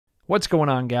What's going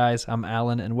on, guys? I'm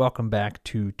Alan and welcome back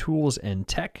to Tools and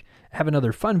Tech. I have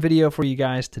another fun video for you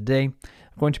guys today.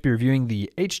 I'm going to be reviewing the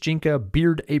HGINCA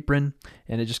Beard Apron,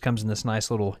 and it just comes in this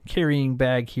nice little carrying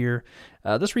bag here.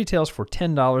 This retails for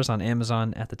 $10 on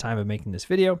Amazon at the time of making this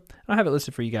video. I'll have it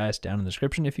listed for you guys down in the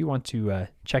description if you want to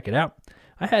check it out.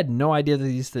 I had no idea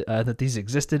that these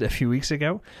existed a few weeks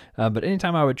ago, but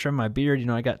anytime I would trim my beard,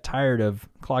 I got tired of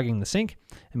clogging the sink,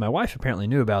 and my wife apparently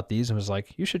knew about these and was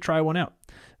like, you should try one out.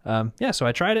 Yeah, so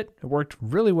I tried it. It worked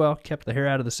really well, kept the hair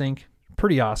out of the sink.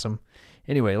 Pretty awesome.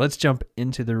 Anyway, let's jump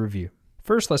into the review.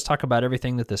 First, let's talk about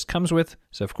everything that this comes with.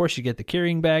 So, of course, you get the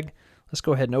carrying bag. Let's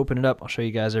go ahead and open it up. I'll show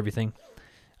you guys everything.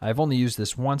 I've only used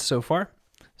this once so far,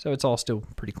 so it's all still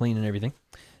pretty clean and everything.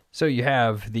 So you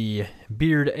have the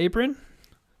beard apron.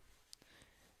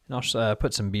 And I'll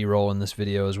put some B-roll in this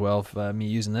video as well of me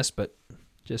using this, but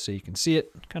just so you can see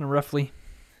it kind of roughly.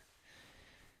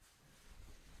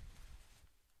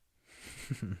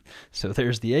 So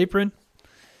there's the apron.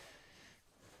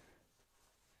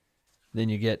 Then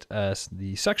you get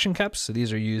the suction cups. So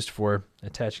these are used for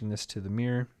attaching this to the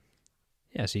mirror.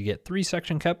 Yeah, so you get 3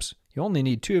 suction cups. You only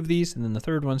need 2 of these, and then the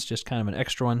third one's just kind of an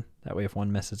extra one. That way if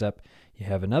one messes up, you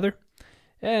have another.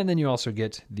 And then you also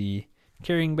get the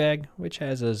carrying bag, which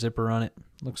has a zipper on it.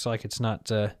 Looks like it's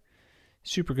not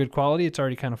super good quality. It's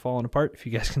already kind of falling apart, if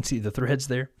you guys can see the threads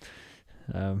there.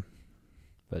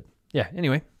 But yeah,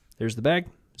 anyway, there's the bag,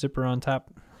 zipper on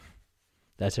top.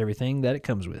 That's everything that it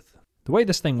comes with. The way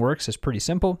this thing works is pretty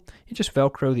simple. You just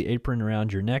Velcro the apron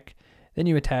around your neck. Then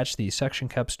you attach the suction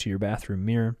cups to your bathroom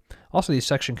mirror. Also, these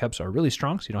suction cups are really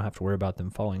strong, so you don't have to worry about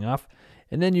them falling off.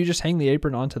 And then you just hang the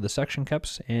apron onto the suction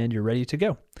cups, and you're ready to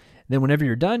go. Then whenever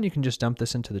you're done, you can just dump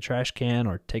this into the trash can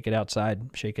or take it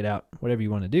outside, shake it out, whatever you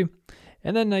want to do.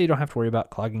 And then you don't have to worry about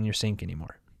clogging your sink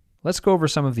anymore. Let's go over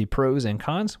some of the pros and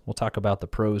cons. We'll talk about the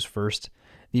pros first.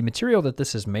 The material that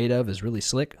this is made of is really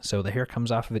slick, so the hair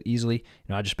comes off of it easily.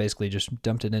 I just basically just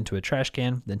dumped it into a trash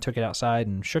can, then took it outside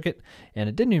and shook it, and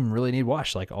it didn't even really need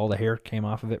wash. Like, all the hair came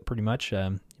off of it pretty much.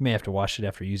 You may have to wash it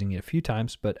after using it a few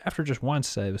times, but after just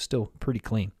once, it was still pretty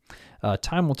clean.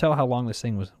 Time will tell how long this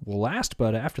thing will last,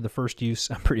 but after the first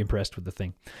use, I'm pretty impressed with the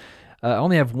thing. I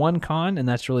only have one con, and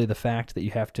that's really the fact that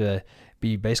you have to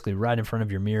be basically right in front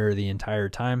of your mirror the entire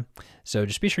time. So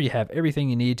just be sure you have everything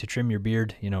you need to trim your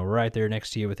beard, right there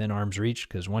next to you within arm's reach,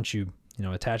 because once you,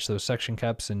 attach those suction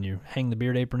cups and you hang the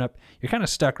beard apron up, you're kind of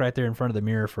stuck right there in front of the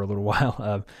mirror for a little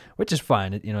while, which is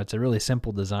fine. It's a really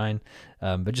simple design,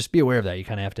 but just be aware of that. You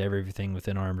kind of have to have everything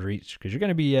within arm's reach, because you're going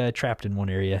to be trapped in one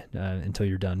area until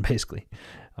you're done, basically.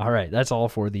 All right, that's all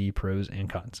for the pros and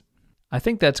cons. I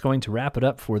think that's going to wrap it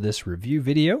up for this review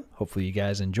video. Hopefully you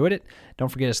guys enjoyed it. Don't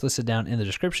forget it's listed down in the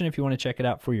description if you want to check it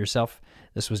out for yourself.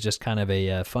 This was just kind of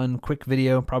a fun, quick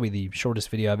video, probably the shortest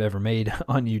video I've ever made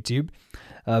on YouTube.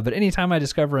 But anytime I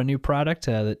discover a new product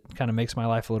that kind of makes my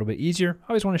life a little bit easier, I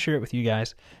always want to share it with you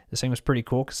guys. This thing was pretty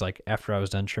cool because, like, after I was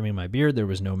done trimming my beard, there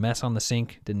was no mess on the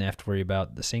sink. Didn't have to worry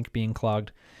about the sink being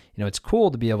clogged. It's cool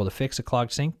to be able to fix a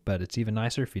clogged sink, but it's even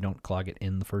nicer if you don't clog it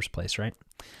in the first place, right?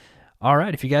 All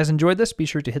right, if you guys enjoyed this, be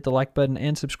sure to hit the like button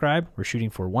and subscribe. We're shooting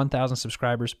for 1,000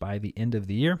 subscribers by the end of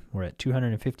the year. We're at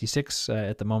 256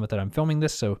 at the moment that I'm filming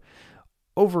this, so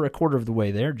over a quarter of the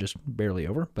way there, just barely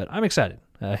over, but I'm excited.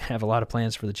 I have a lot of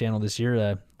plans for the channel this year,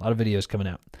 a lot of videos coming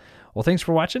out. Well, thanks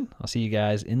for watching. I'll see you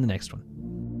guys in the next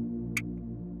one.